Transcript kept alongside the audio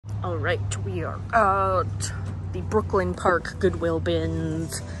All right, we are at the Brooklyn Park Goodwill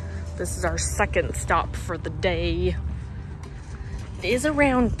bins. This is our second stop for the day. It is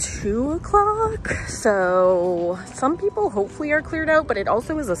around 2 o'clock, so some people hopefully are cleared out, but it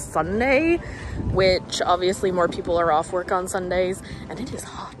also is a Sunday, which obviously more people are off work on Sundays, and it is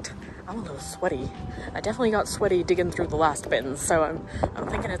hot. I'm a little sweaty. I definitely got sweaty digging through the last bins, so I'm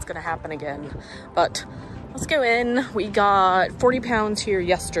thinking it's gonna happen again. But let's go in. We got 40 pounds here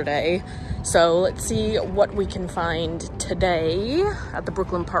yesterday, so let's see what we can find today at the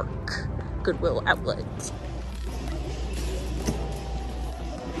Brooklyn Park Goodwill outlet.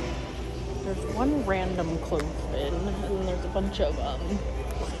 There's one random clothes bin, and then there's a bunch of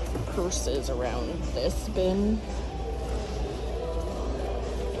purses around this bin.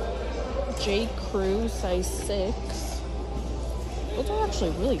 J. Crew, size 6. Those are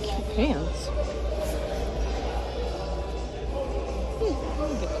actually really cute pants.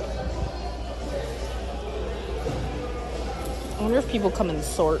 I wonder if people come and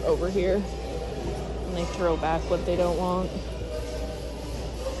sort over here and they throw back what they don't want.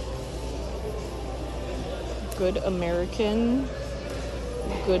 Good American,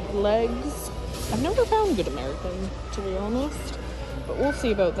 Good Legs. I've never found Good American, to be honest, but we'll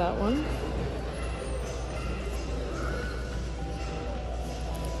see about that one.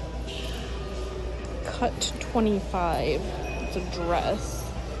 Cut 25. It's a dress,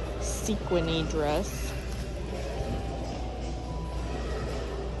 sequiny dress.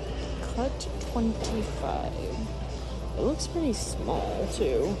 Cut 25. It looks pretty small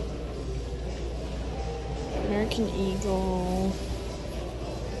too. American Eagle.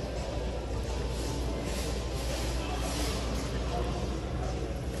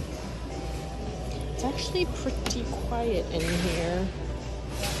 It's actually pretty quiet in here.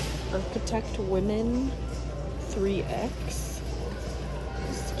 Architect Women 3X.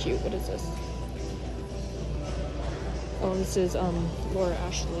 This is cute. What is this? Oh, this is Laura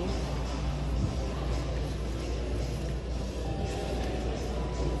Ashley.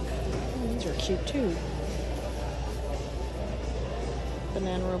 Oh, these are cute too.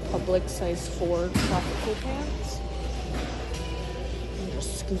 Banana Republic size 4 tropical pants. I'm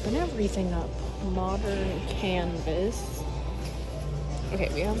just scooping everything up. Modern canvas. Okay,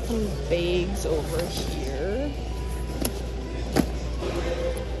 we have some bags over here.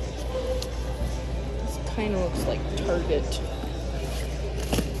 This kind of looks like Target.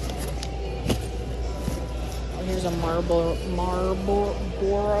 Oh, here's a Marlboro.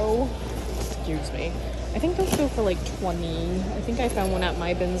 Excuse me. I think those go for like 20. I think I found one at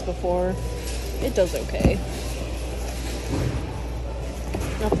my bins before. It does okay.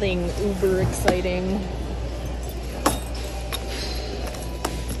 Nothing uber exciting.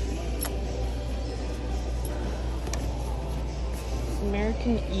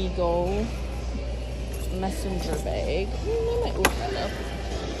 American Eagle messenger bag. I might look that up.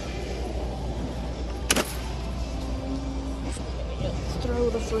 Let's throw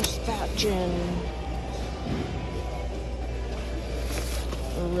the first batch in.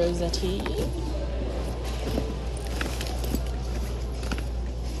 Rossetti.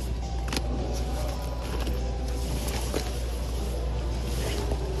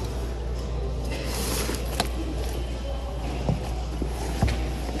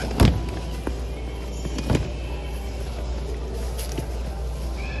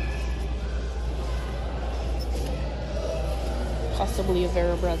 Possibly a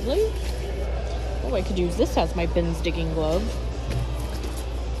Vera Bradley. Oh, I could use this as my bins digging glove.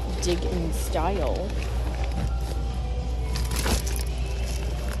 Dig in style.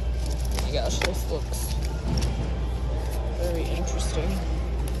 Oh my gosh, this looks very interesting.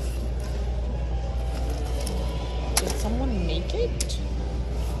 Did someone make it?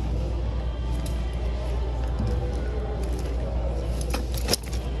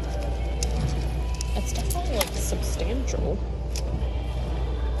 It's definitely like substantial.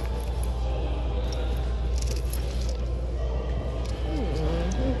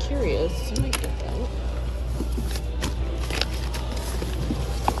 Curious, I might get that.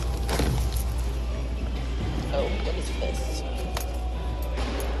 Oh, what is this?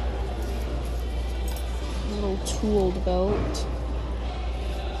 A little tooled belt.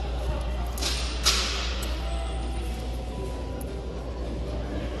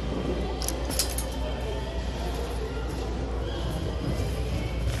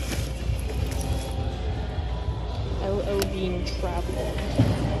 L.O. Bean Travel.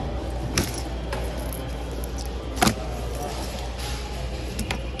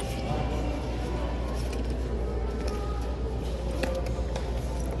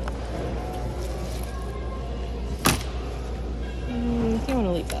 I think I'm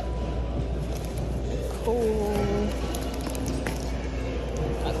gonna leave that.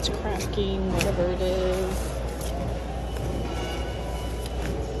 masking, whatever it is.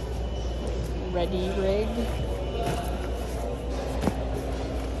 Ready rig.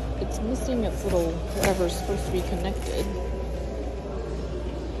 It's missing its little whatever's supposed to be connected.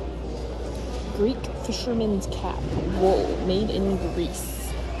 Greek fisherman's cap, wool, made in Greece.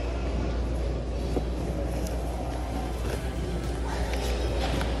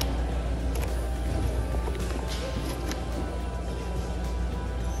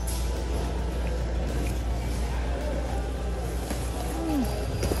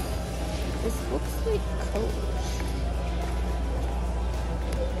 This looks like Coach.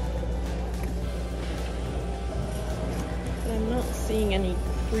 But I'm not seeing any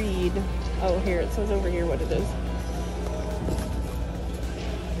Creed. Oh, here, it says over here what it is.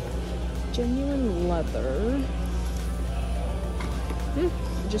 Genuine leather. It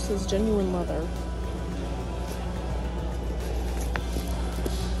just says genuine leather.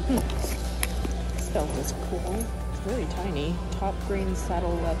 This belt is cool. It's very tiny. Top grain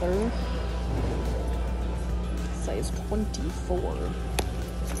saddle leather. Size 24.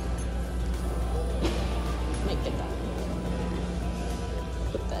 Might get that.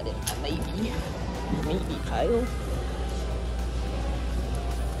 Put that in my maybe pile.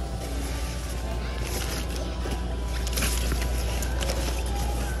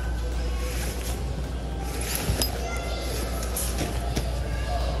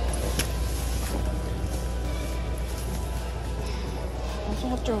 Also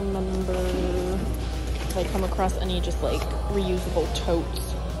have to remember if I come across any just like reusable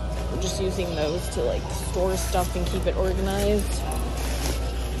totes, I'm just using those to like store stuff and keep it organized.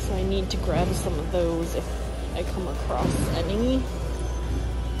 So I need to grab some of those if I come across any.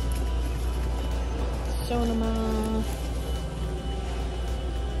 Sonoma.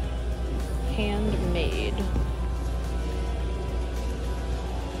 Handmade.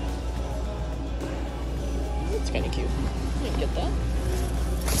 That's kind of cute. I can get that.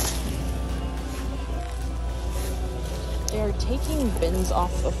 They are taking bins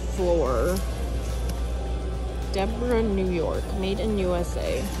off the floor. Deborah, New York, made in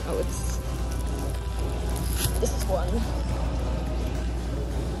USA. Oh, it's this one.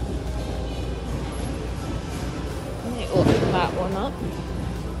 I might look that one up.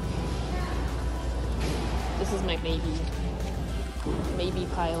 This is my maybe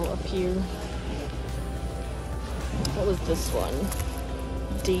pile up here. What was this one?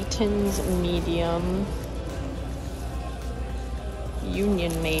 Dayton's medium.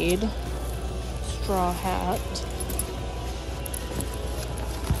 Union made. Straw hat.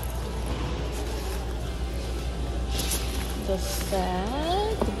 The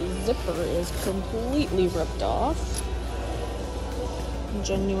sag, the zipper is completely ripped off.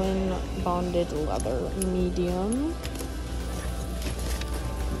 Genuine bonded leather, medium.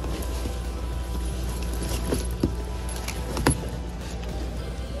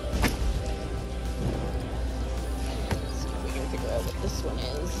 This one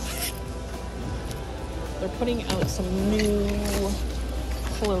is. They're putting out some new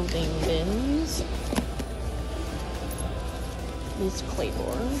clothing bins. This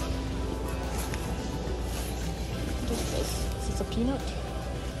Claiborne. What is this? Is this a peanut?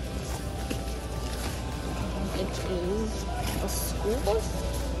 It is a school bus?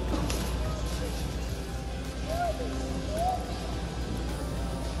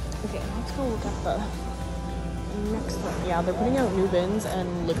 Okay, let's go look at the next one. Yeah, they're putting out new bins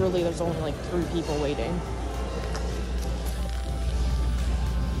and literally there's only like 3 people waiting.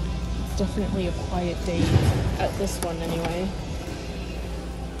 It's definitely a quiet day at this one anyway.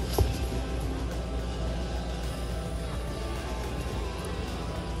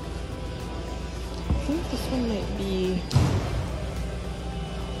 I think this one might be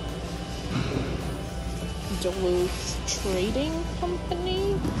Duluth Trading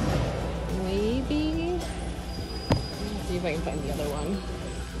Company, maybe. See if I can find the other one.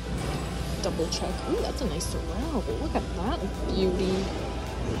 Double check. Ooh, that's a nice surround. Look at that beauty.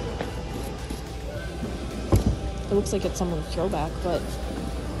 It looks like it's someone's throwback, but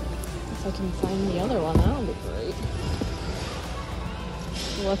if I can find the other one, that'll be great.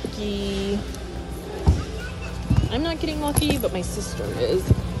 Lucky. I'm not getting lucky, but my sister is.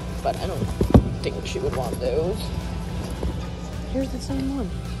 But I don't think she would want those. Here's the same one.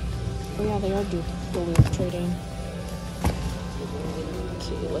 Oh yeah, they are Duluth Trading.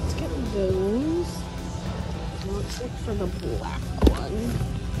 Okay, let's get those. Let's look for the black one.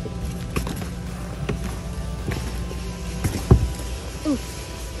 Ooh.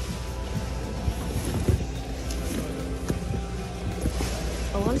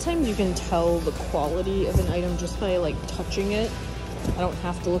 A lot of times you can tell the quality of an item just by like touching it. I don't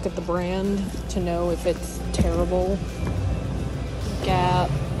have to look at the brand to know if it's terrible. Gap.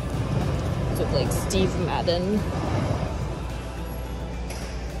 So like Steve Madden.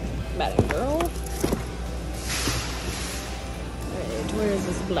 Madden girl. Alright, where is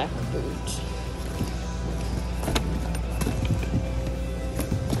this black boot?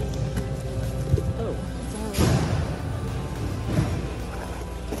 Oh,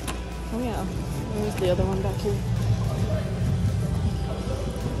 oh yeah. Where's the other one back here?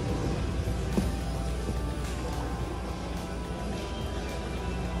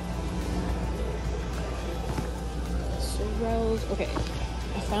 Okay,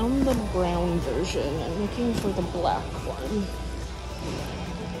 I found the brown version. I'm looking for the black one.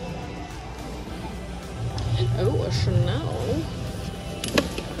 Oh, a Chanel.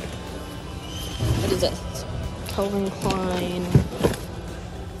 What is this? Calvin Klein.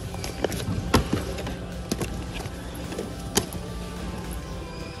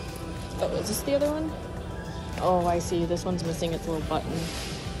 Oh, is this the other one? Oh, I see. This one's missing its little button.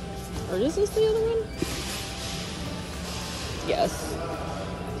 Or is this the other one? Yes.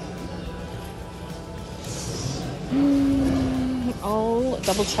 I'll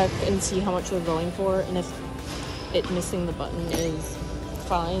double check and see how much they're going for, and if it missing the button is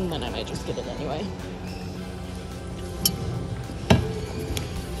fine, then I might just get it anyway.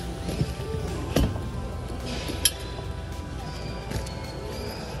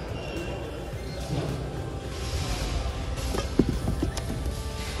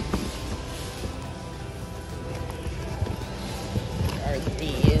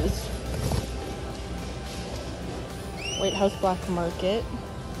 White House Black Market.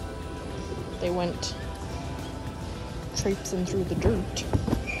 They went traipsing through the dirt.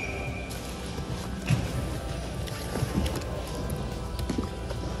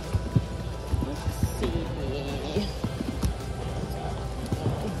 Let's see.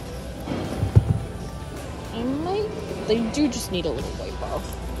 They do just need a little wipe off.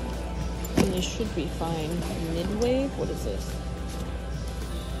 And they should be fine. Mid-wave? What is this?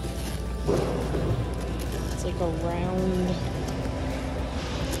 It's like a round.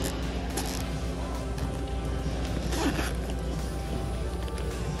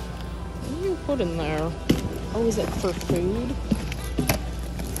 What do you put in there? Oh, is it for food?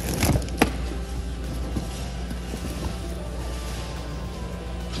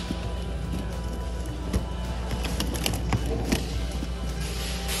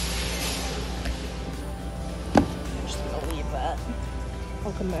 I'm just gonna leave that.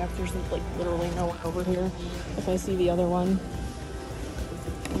 I'll come back. There's like literally no one over here. If I see the other one,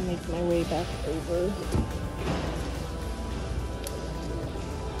 I'll make my way back over.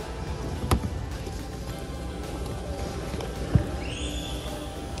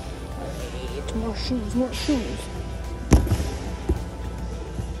 Alright, more shoes, more shoes.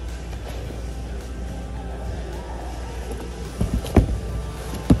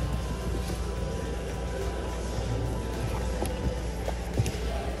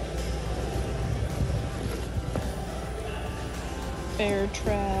 Bear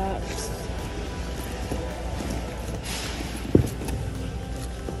traps.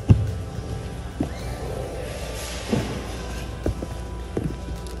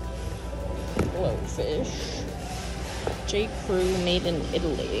 Blowfish. J. Crew made in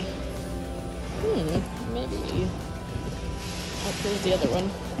Italy. Maybe. Oh, here's the other one.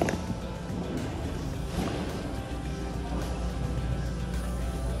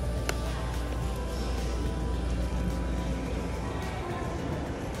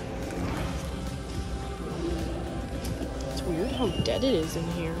 Weird how dead it is in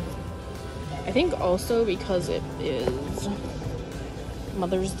here. I think also because it is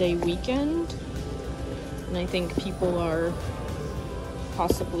Mother's Day weekend, and I think people are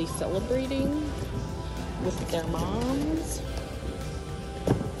possibly celebrating with their moms.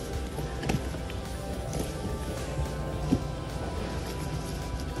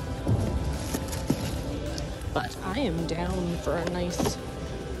 But I am down for a nice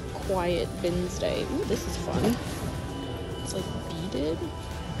quiet bins day. Ooh, this is fun. It's like beaded.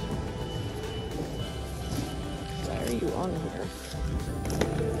 Why are you on here?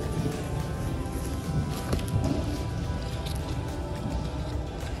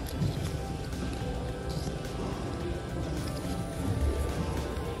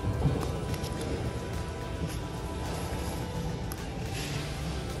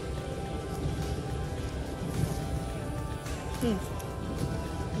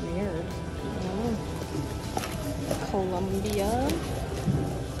 Weird. I don't know. Columbia.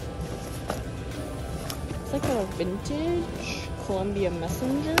 It's like a vintage Columbia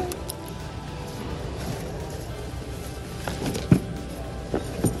Messenger.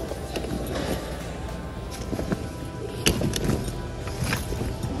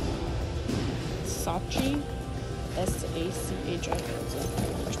 giant ones in my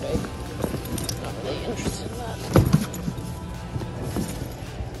lunch bag. Not really interested in that.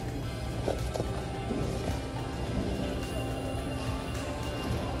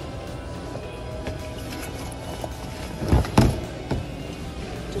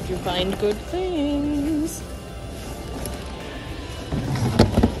 Did you find good things?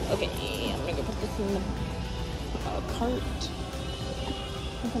 Okay, I'm gonna go put this in the cart.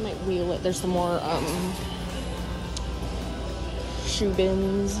 I think I might wheel it. There's some more shoe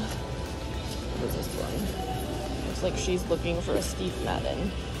bins. What is this one? Looks like she's looking for a Steve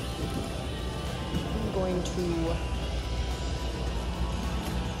Madden. I'm going to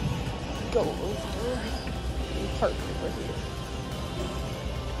go over and park over here.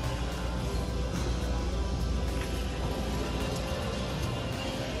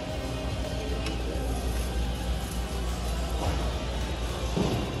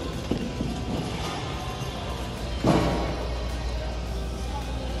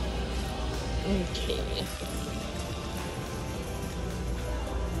 Okay.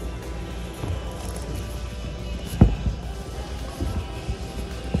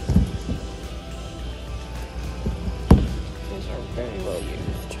 These are very well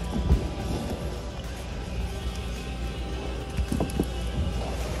used.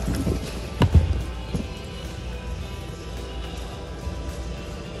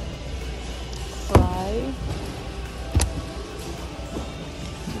 Fry.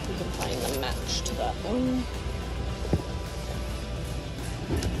 We can find the match to that one.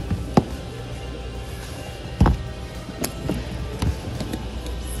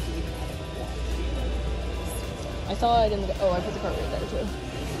 I saw it in the, oh, I put the cart right there too.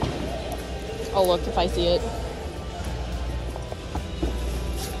 I'll look if I see it.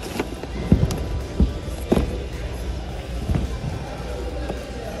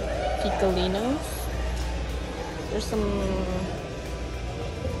 Picolinos.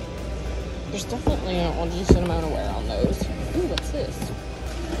 There's definitely a decent amount of wear on those. Ooh, what's this?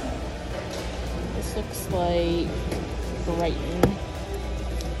 This looks like Brighton.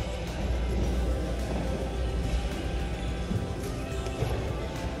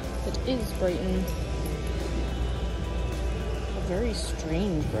 It is Brighton. A very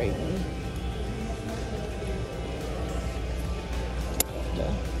strange Brighton.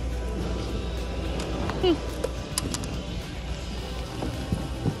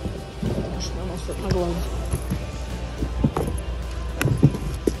 Gosh, I almost ripped my gloves.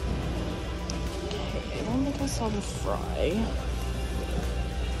 Okay, I don't think I saw the fry.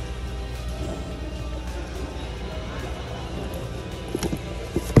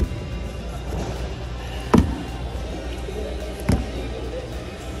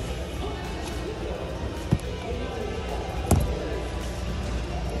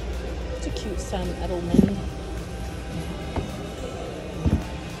 It's a cute Sam Edelman.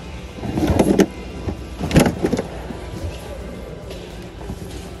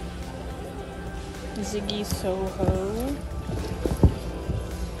 Ziggy Soho.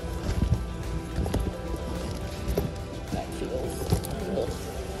 That feels ugh.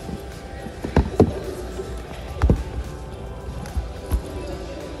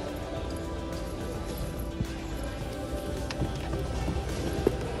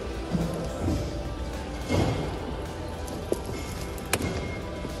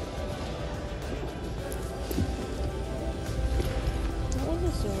 That one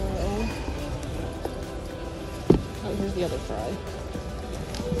is zero. Oh, here's the other fry.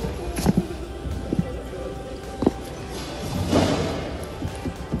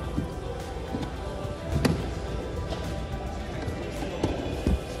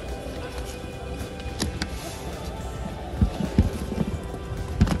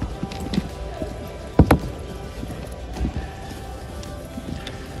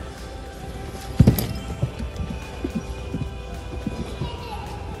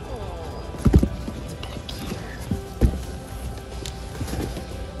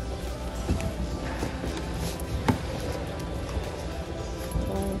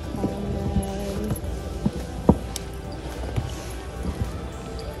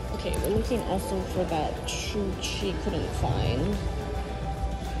 Okay, we're looking also for that shoe she couldn't find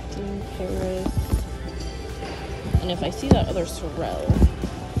in Paris. And if I see that other Sorel,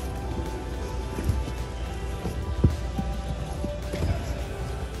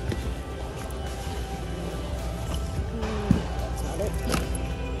 that's not it.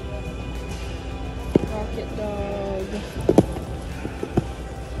 Rocket Dog,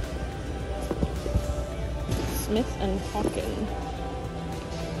 Smith and Hawken.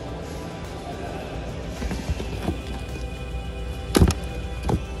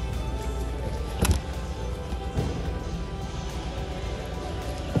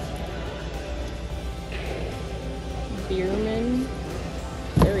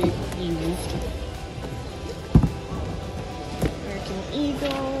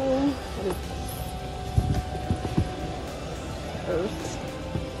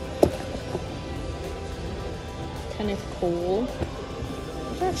 tennis pole.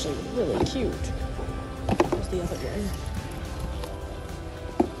 It's actually really cute. There's the other one.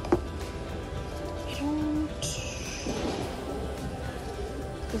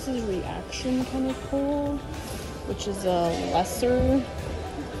 This is Reaction tennis pole, which is a lesser.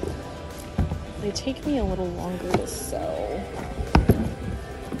 They take me a little longer to sell.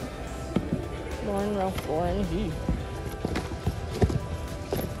 Lauren, Ralph Lauren.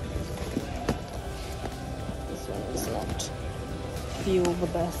 This one does not feel the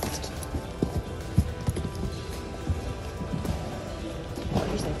best. At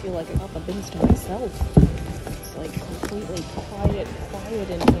I feel like I got the bins to myself. It's like completely quiet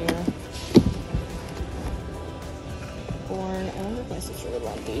in here. Born. I wonder if my sister would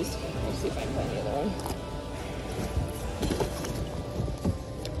want these. Let's see if I can find the other one.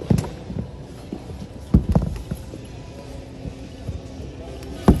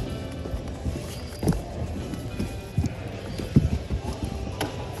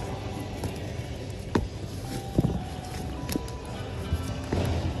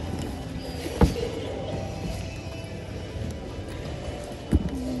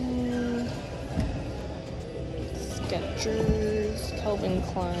 Calvin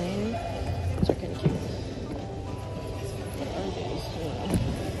Klein. Those are kind of cute. What are these?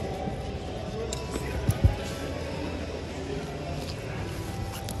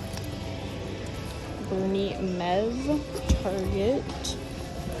 Bernie Mev, Target.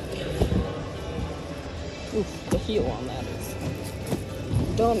 Oof, the heel on that is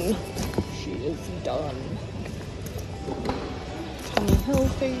done. She is done. Tommy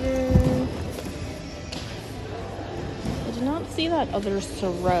Hilfiger. Not see that other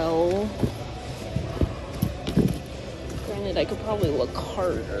Sorel. Granted, I could probably look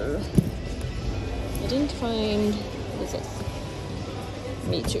harder. I didn't find, what is this?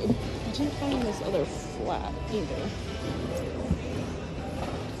 Me too. I didn't find this other flat either.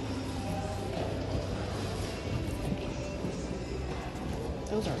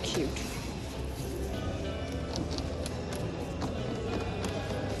 Those are cute.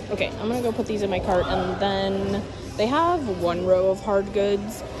 Okay, I'm gonna go put these in my cart, and then they have one row of hard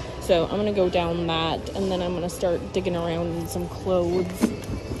goods, so I'm gonna go down that, and then I'm gonna start digging around in some clothes.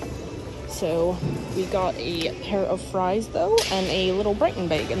 So we got a pair of fries though, and a little Brighton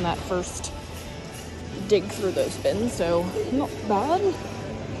bag in that first dig through those bins, so not bad.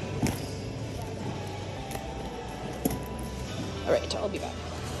 All right, I'll be back.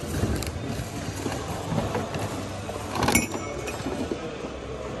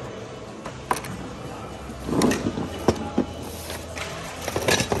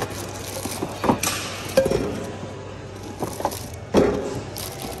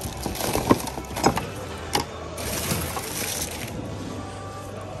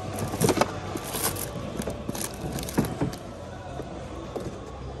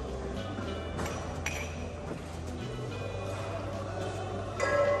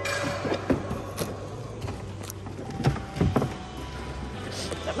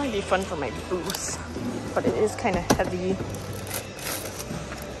 Might be fun for my booth, but it is kind of heavy.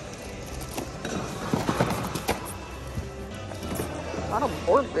 A lot of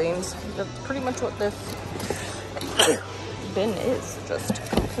board games. That's pretty much what this bin is, just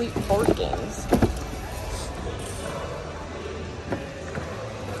complete board games.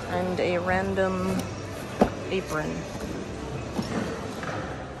 And a random apron.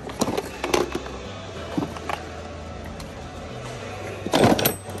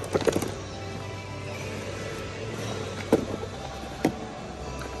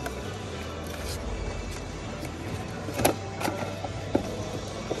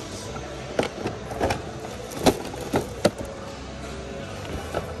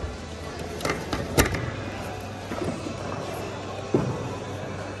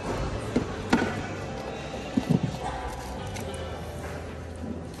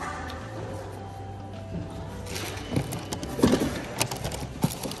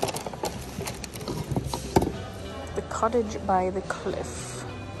 Cottage by the Cliff.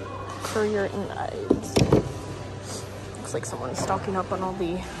 Courier and Ives. Looks like someone's stocking up on all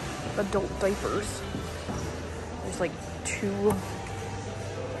the adult diapers. There's like 2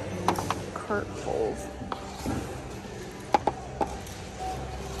 cartfuls.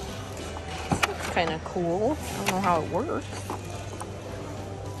 This looks kind of cool. I don't know how it works.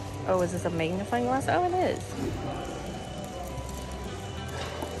 Oh, is this a magnifying glass? Oh, it is.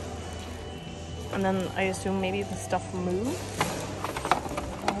 And then I assume maybe the stuff moves.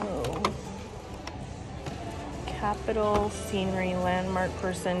 Oh. Capital, scenery, landmark,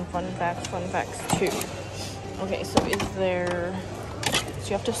 person, fun facts 2. Okay, so is there, so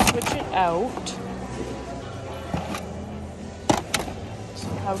you have to switch it out.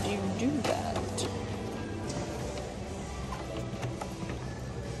 how do you do that?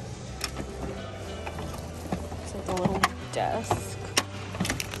 It's like a little desk.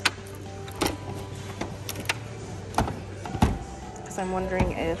 Because I'm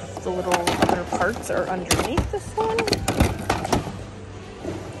wondering if the little other parts are underneath this one.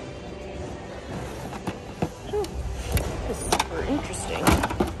 Oh, this is super interesting.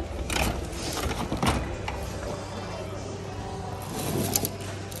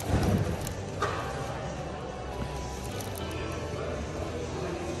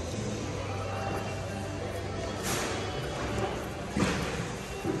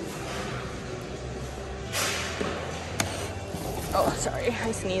 Oh, sorry,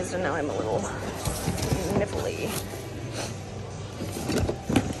 I sneezed and now I'm a little sniffly.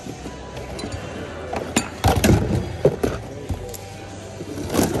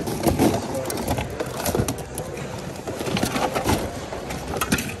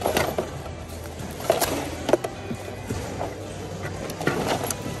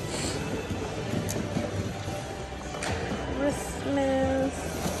 Christmas.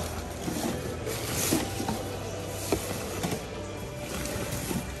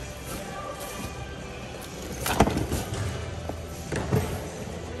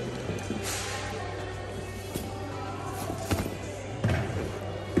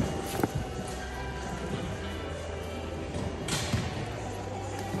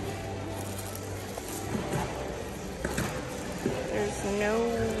 There's no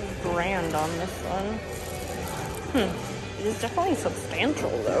brand on this one. It is definitely substantial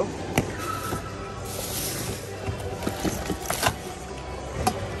though.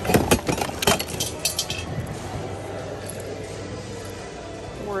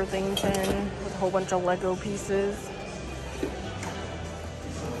 Worthington with a whole bunch of Lego pieces.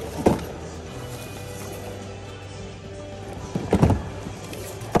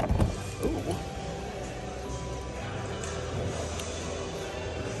 Ooh.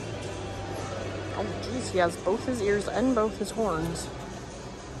 Oh geez, he has both his ears and both his horns.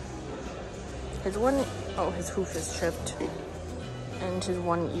 His one, oh, his hoof is chipped. And his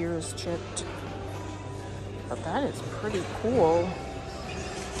one ear is chipped. But that is pretty cool.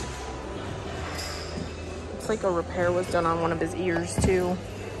 It's like a repair was done on one of his ears too.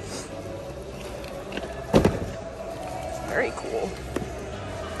 Very cool.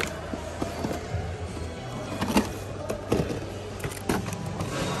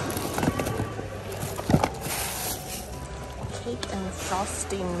 Cake and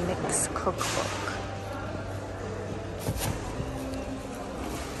frosting mix cookbook.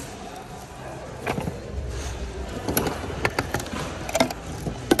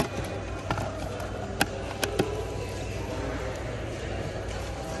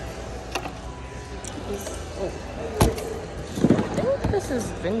 Oh, I think this is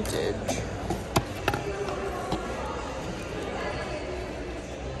vintage.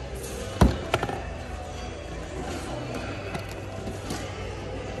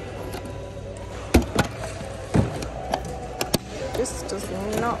 This does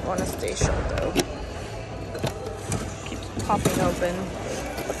not want to stay shut though. Keeps popping open,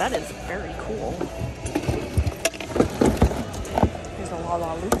 but that is very cool. Here's a La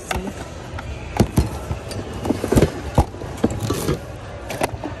La Lucy.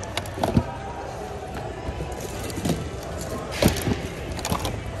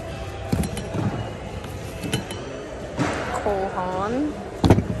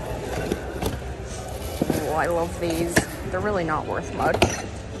 Oh, I love these. They're really not worth much,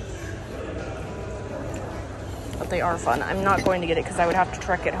 but they are fun. I'm not going to get it because I would have to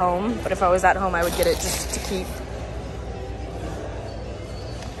trek it home, but if I was at home, I would get it just to keep.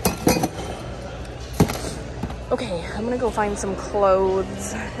 Okay, I'm gonna go find some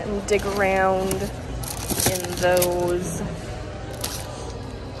clothes and dig around in those.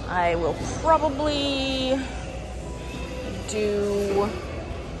 I will probably do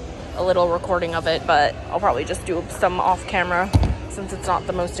a little recording of it, but I'll probably just do some off camera since it's not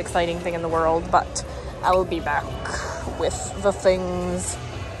the most exciting thing in the world, but I will be back with the things.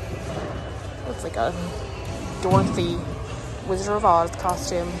 Looks like a Dorothy Wizard of Oz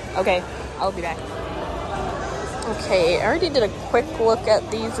costume. Okay, I'll be back. Okay, I already did a quick look at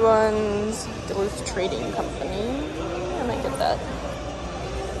these ones. Duluth Trading Company. I might get that.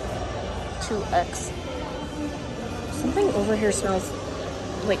 2X. Something over here smells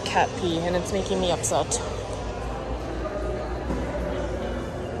like cat pee and it's making me upset.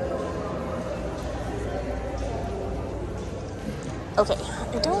 Okay,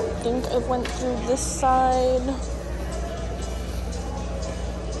 I don't think I went through this side.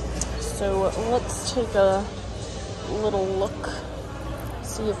 So let's take a little look,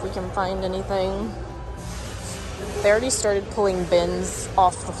 see See if we can find anything. They already started pulling bins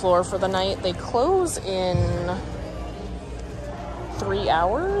off the floor for the night. They close in 3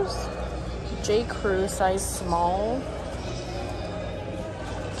 hours. J. Crew, size small.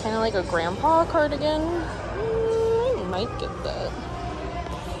 Kind of like a grandpa cardigan. I might get that.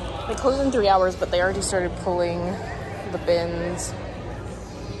 They close in 3 hours, but they already started pulling the bins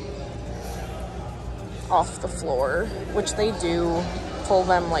off the floor, which they do pull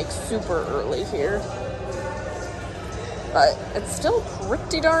them like super early here. But it's still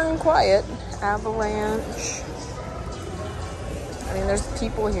pretty darn quiet. Avalanche. I mean, there's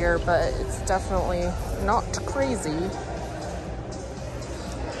people here, but it's definitely not crazy.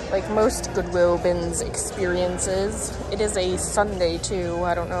 Like most Goodwill bins experiences. It is a Sunday too.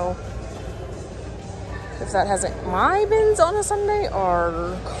 I don't know if that hasn't. My bins on a Sunday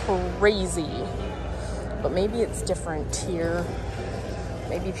are crazy. But maybe it's different here.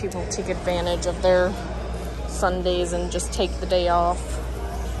 Maybe people take advantage of their Sundays and just take the day off.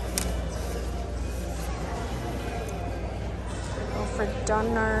 Alfred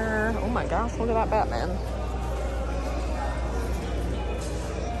Dunner. Oh my gosh, look at that Batman.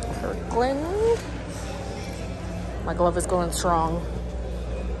 Kirkland. My glove is going strong.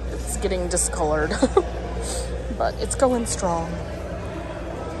 It's getting discolored, but it's going strong.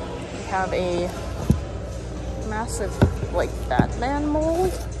 We have a massive, like, Batman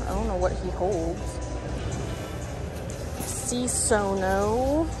mold. I don't know what he holds.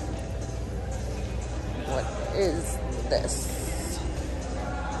 Sono. What is this?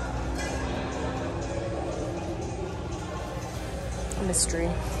 A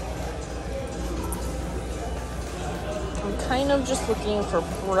mystery. I'm kind of just looking for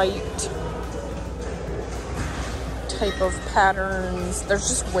bright type of patterns. There's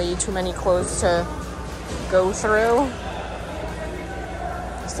just way too many clothes to go through.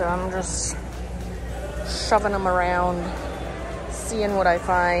 So I'm just shoving them around, seeing what I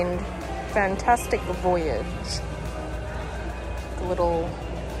find. Fantastic Voyage. A little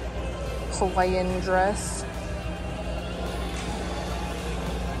Hawaiian dress.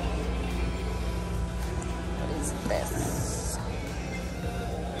 What is this?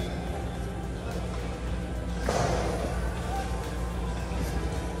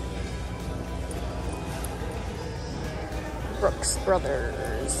 Brooks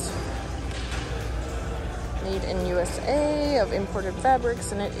Brothers. Made in USA of imported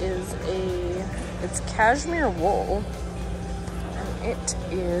fabrics, and it's cashmere wool, and it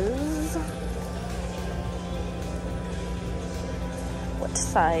is, what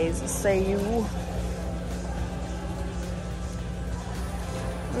size say you?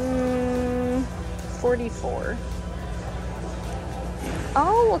 44.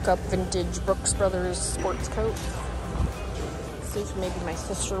 I'll look up vintage Brooks Brothers sports coat. See if maybe my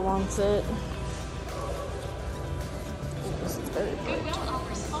sister wants it. Very good.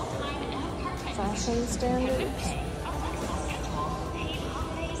 Fashion standards.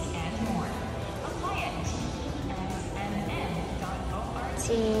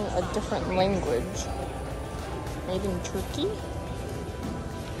 Seeing a different language. Made in Turkey.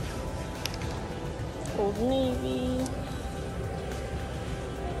 Old Navy.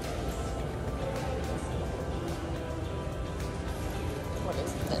 What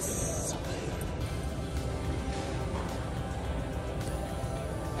is this?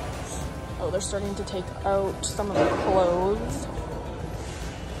 Oh, they're starting to take out some of the clothes.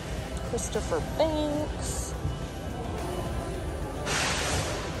 Christopher Banks.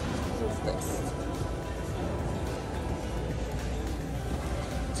 What is this?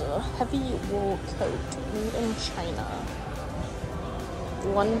 It's a heavy wool coat made in China.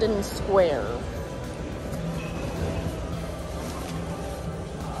 London Square.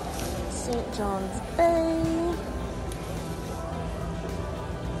 St. John's Bay.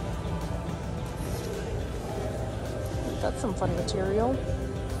 That's some fun material.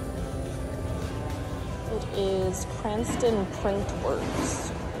 It is Cranston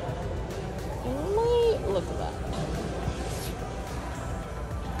Printworks. I might look at that.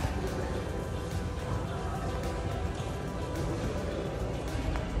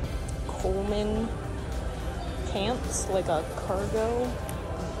 Coleman pants, like a cargo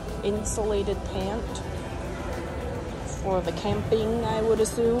insulated pant for the camping, I would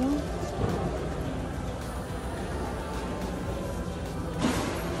assume.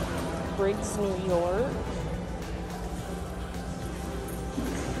 Briggs, New York.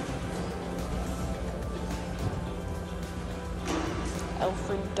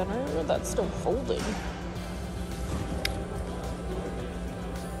 Alfred Dunner, that's still folded.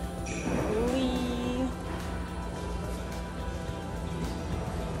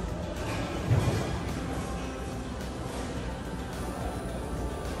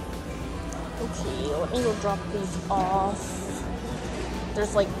 let me go drop these off.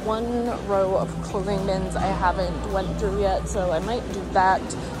 There's like one row of clothing bins I haven't went through yet, so I might do that.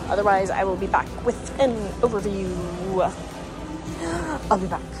 Otherwise, I will be back with an overview. I'll be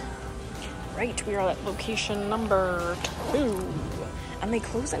back. Right, we are at location number 2. And they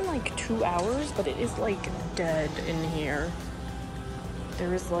close in like 2 hours, but it is like dead in here.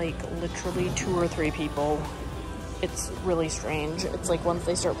 There is like literally 2 or 3 people. It's really strange. It's like once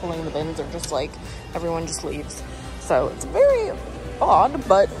they start pulling the bins, they're just like, everyone just leaves. So it's very odd,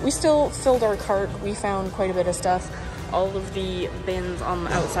 but we still filled our cart. We found quite a bit of stuff. All of the bins on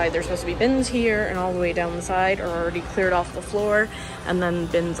the outside, there's supposed to be bins here and all the way down the side, are already cleared off the floor, and then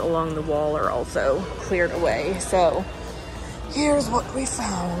bins along the wall are also cleared away. So here's what we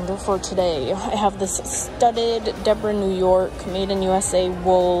found for today. I have this studded Deborah New York made in USA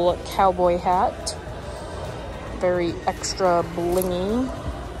wool cowboy hat. Very extra blingy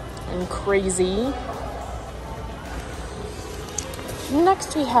and crazy.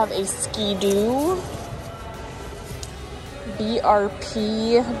 Next we have a Ski-Doo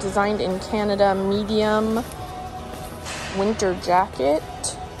BRP designed in Canada medium winter jacket.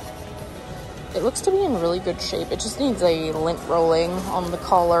 It looks to be in really good shape. It just needs a lint rolling on the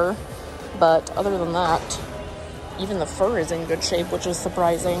collar, but other than that, even the fur is in good shape, which is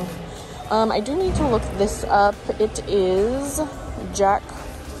surprising. I do need to look this up. It is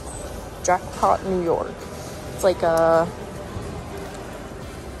Jackpot New York. It's like a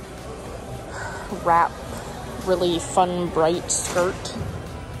wrap, really fun, bright skirt.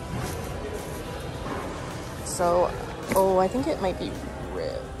 So, oh, I think it might be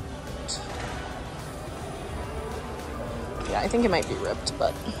ripped. Yeah, I think it might be ripped,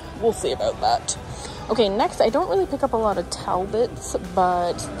 but we'll see about that. Okay, next, I don't really pick up a lot of Talbots,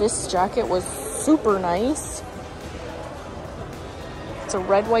 but this jacket was super nice. It's a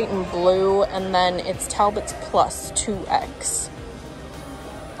red, white, and blue, and then it's Talbots Plus 2X.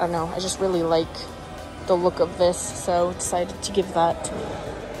 I don't know, I just really like the look of this, so decided to give that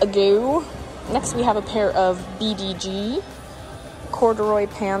a go. Next, we have a pair of BDG corduroy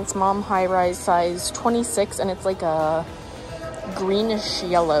pants, mom high-rise, size 26, and it's like a greenish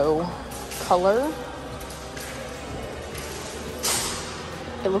yellow color.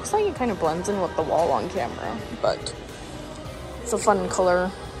 It looks like it kind of blends in with the wall on camera, but it's a fun color.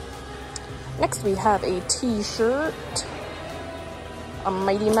 Next, we have a t-shirt, a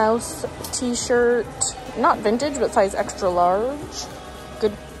Mighty Mouse t-shirt, not vintage, but size extra large.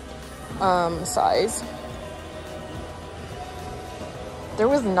 Good size. There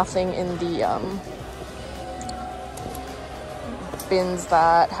was nothing in the bins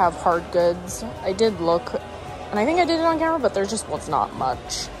that have hard goods. I did look, and I think I did it on camera, but there just was not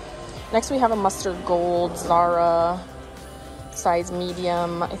much. Next, we have a mustard gold Zara size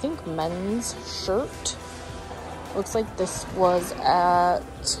medium, I think men's shirt. Looks like this was at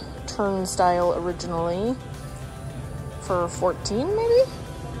Turnstile originally for $14 maybe?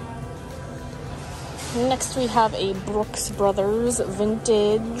 Next we have a Brooks Brothers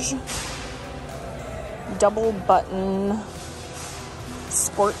vintage double button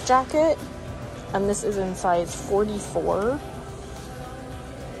sport jacket, and this is in size 44.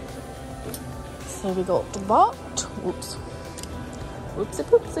 So we go up to the bot. Whoops. Whoopsie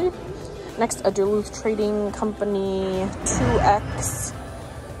poopsie. Next, a Duluth Trading Company 2X.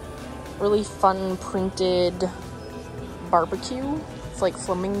 Really fun printed barbecue. It's like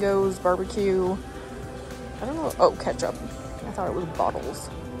flamingos barbecue. I don't know. Oh, ketchup. I thought it was bottles.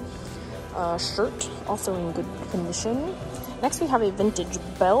 Shirt, also in good condition. Next, we have a vintage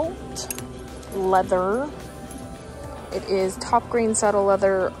belt. Leather. It is top grain saddle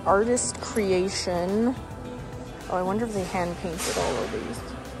leather, artist creation. Oh, I wonder if they hand painted all of these.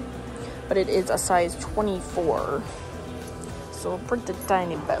 But it is a size 24. So a pretty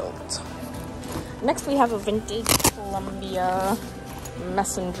tiny belt. Next we have a vintage Columbia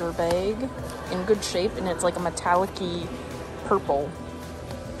messenger bag in good shape, and it's like a metallic-y purple.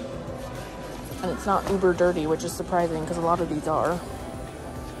 And it's not uber dirty, which is surprising because a lot of these are.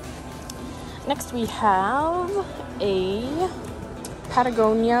 Next we have a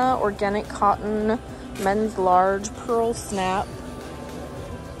Patagonia organic cotton men's large pearl snap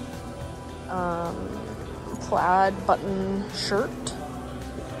plaid button shirt.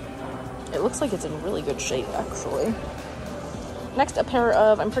 It looks like it's in really good shape actually. Next, a pair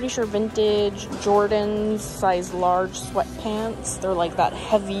of, I'm pretty sure vintage Jordans size large sweatpants. They're like that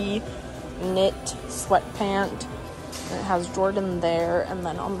heavy knit sweatpant. And it has Jordan there, and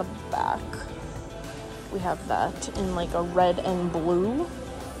then on the back we have that in like a red and blue.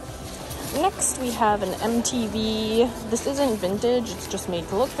 Next we have an MTV. This isn't vintage, it's just made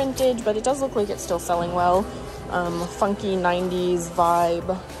to look vintage, but it does look like it's still selling well. Funky 90s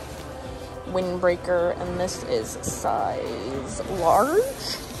vibe windbreaker, and this is size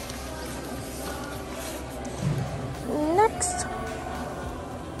large.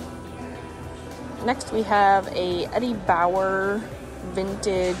 Next we have a Eddie Bauer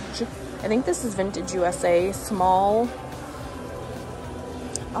vintage. I think this is Vintage USA, small.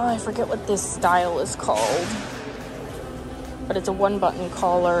 Oh, I forget what this style is called. But it's a one-button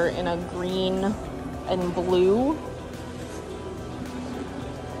collar in a green and blue.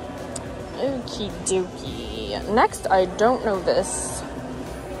 Okie dokie. Next, I don't know this.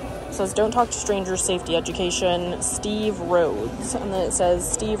 It says, don't talk to strangers, safety education, Steve Rhodes. And then it says,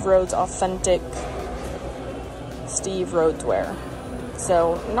 Steve Rhodes authentic Steve Rhodes wear.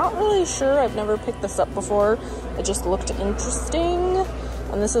 So, not really sure. I've never picked this up before. It just looked interesting.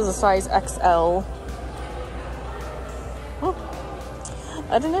 And this is a size XL.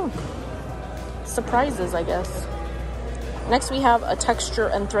 I don't know. Surprises, I guess. Next we have a Texture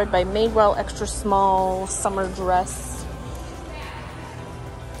and Thread by Madewell extra small summer dress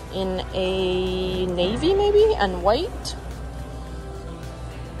in a navy maybe and white.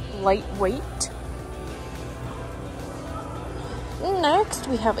 Lightweight. Next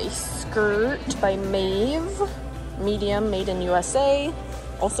we have a skirt by Maeve, medium, made in USA.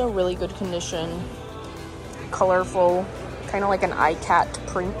 Also really good condition. Colorful, kind of like an iCat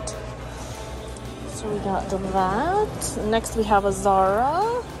print. So we got that. Next we have a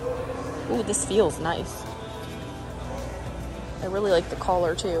Zara. Ooh, this feels nice. I really like the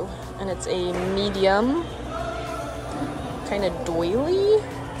collar too. And it's a medium, kind of doily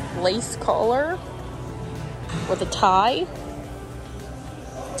lace collar with a tie.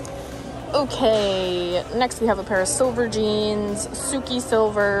 Okay, next we have a pair of silver jeans, Suki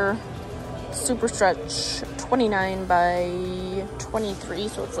silver, super stretch, 29 by 23,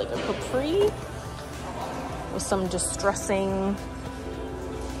 so it's like a capri with some distressing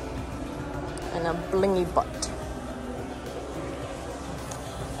and a blingy butt.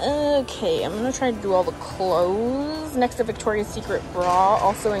 Okay, I'm gonna try to do all the clothes. Next, a Victoria's Secret bra,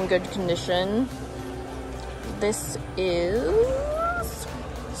 also in good condition. This is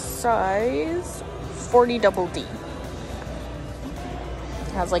size 40 double D. It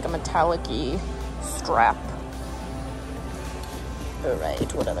has like a metallic-y strap.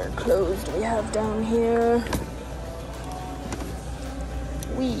 Alright, what other clothes do we have down here?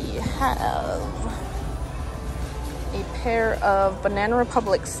 We have a pair of Banana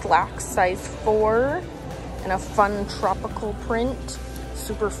Republic slacks, size 4, in a fun tropical print,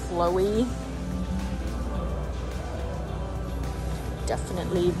 super flowy.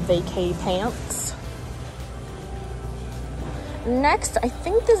 Definitely vacay pants. Next, I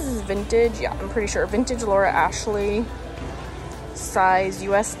think this is vintage. Yeah, I'm pretty sure. Vintage Laura Ashley, size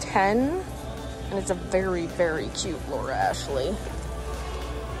US 10. And it's a very, very cute Laura Ashley.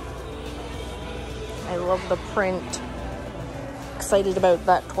 I love the print. Excited about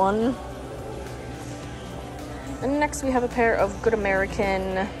that one. And next we have a pair of Good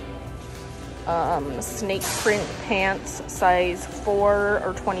American snake print pants, size 4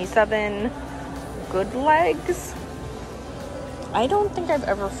 or 27, good legs. I don't think I've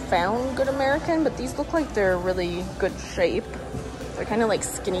ever found Good American, but these look like they're really good shape. They're kind of like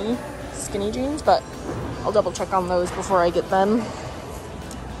skinny jeans, but I'll double check on those before I get them.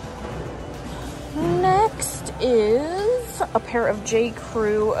 Next is a pair of J.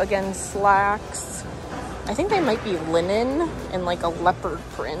 Crew, again, slacks. I think they might be linen in like a leopard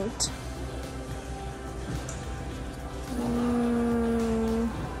print.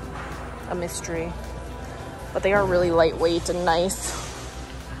 A mystery, but they are really lightweight and nice.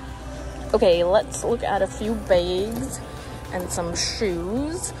 Okay, let's look at a few bags and some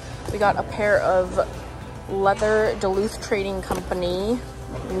shoes. We got a pair of leather Duluth Trading Company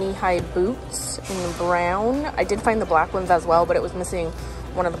knee-high boots in brown. I did find the black ones as well, but it was missing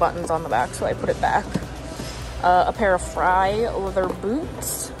one of the buttons on the back, so I put it back. A pair of Fry leather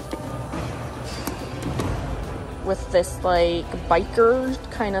boots with this like biker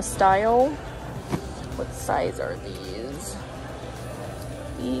kind of style. What size are these?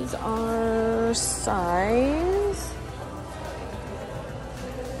 These are size...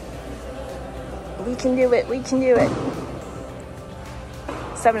 We can do it, we can do it.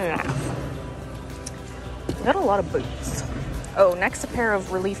 7.5. I got a lot of boots. Oh, next a pair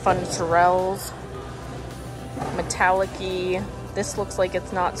of really fun Sorels. Metallic-y. This looks like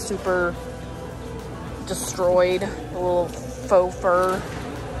it's not super destroyed. A little faux fur.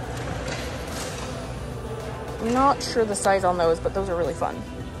 I'm not sure the size on those, but those are really fun.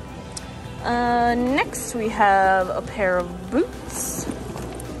 Next we have a pair of boots.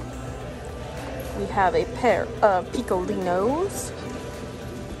 We have a pair of picolinos.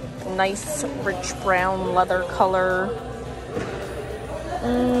 Nice rich brown leather color.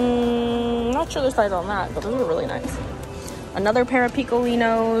 Not sure the size on that, but those are really nice. Another pair of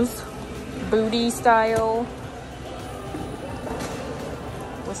picolinos, booty style,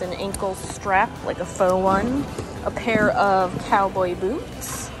 with an ankle strap, like a faux one. A pair of cowboy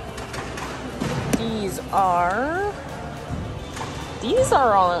boots. These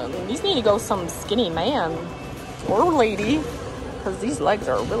need to go some skinny man or lady, because these legs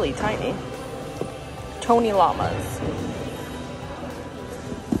are really tiny. Tony Llamas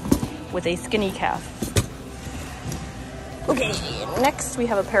with a skinny calf. Okay, next we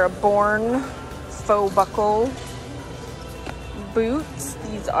have a pair of Born faux buckle boots.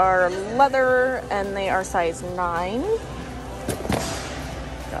 These are leather and they are size 9.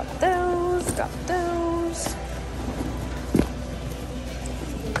 Got those, got those.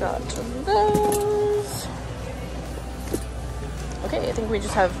 Got those. Okay, I think we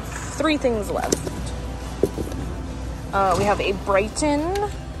just have 3 things left. We have a Brighton,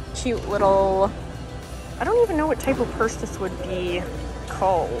 cute little, I don't even know what type of purse this would be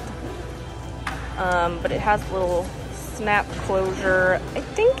called. But it has a little snap closure. I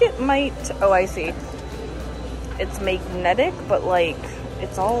think it might, oh, I see. It's magnetic, but like,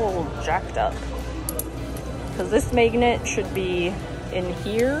 it's all jacked up. Because this magnet should be in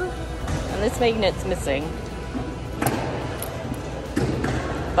here, and this magnet's missing.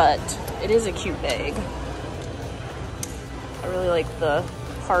 But it is a cute bag. I really like the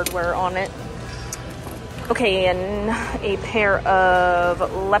hardware on it. Okay, and a pair of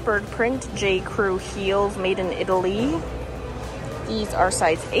leopard print J. Crew heels made in Italy. These are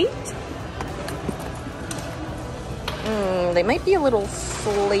size 8. They might be a little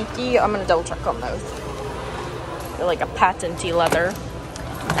flaky. I'm gonna double check on those. They're like a patenty leather.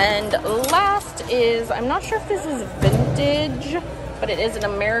 And last is, I'm not sure if this is vintage, but it is an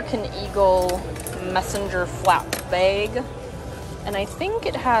American Eagle messenger flap bag. And I think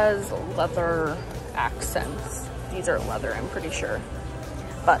it has leather accents. These are leather, I'm pretty sure.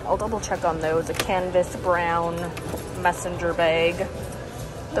 But I'll double check on those. A canvas brown messenger bag.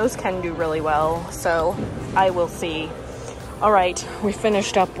 Those can do really well, so I will see. All right, we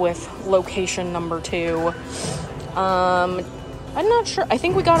finished up with location number 2. I'm not sure. I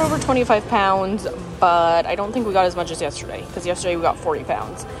think we got over 25 pounds, but I don't think we got as much as yesterday, because yesterday we got 40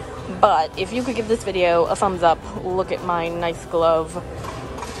 pounds. But if you could give this video a thumbs up, look at my nice glove.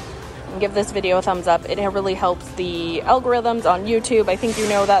 Give this video a thumbs up. It really helps the algorithms on YouTube. I think you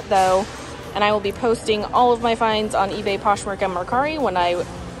know that though. And I will be posting all of my finds on eBay, Poshmark, and Mercari when I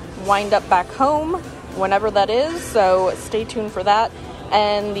wind up back home, whenever that is. So stay tuned for that.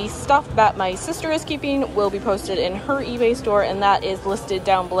 And the stuff that my sister is keeping will be posted in her eBay store, and that is listed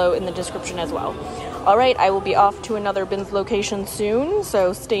down below in the description as well. All right, I will be off to another bins location soon,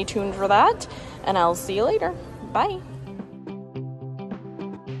 so stay tuned for that, and I'll see you later. Bye.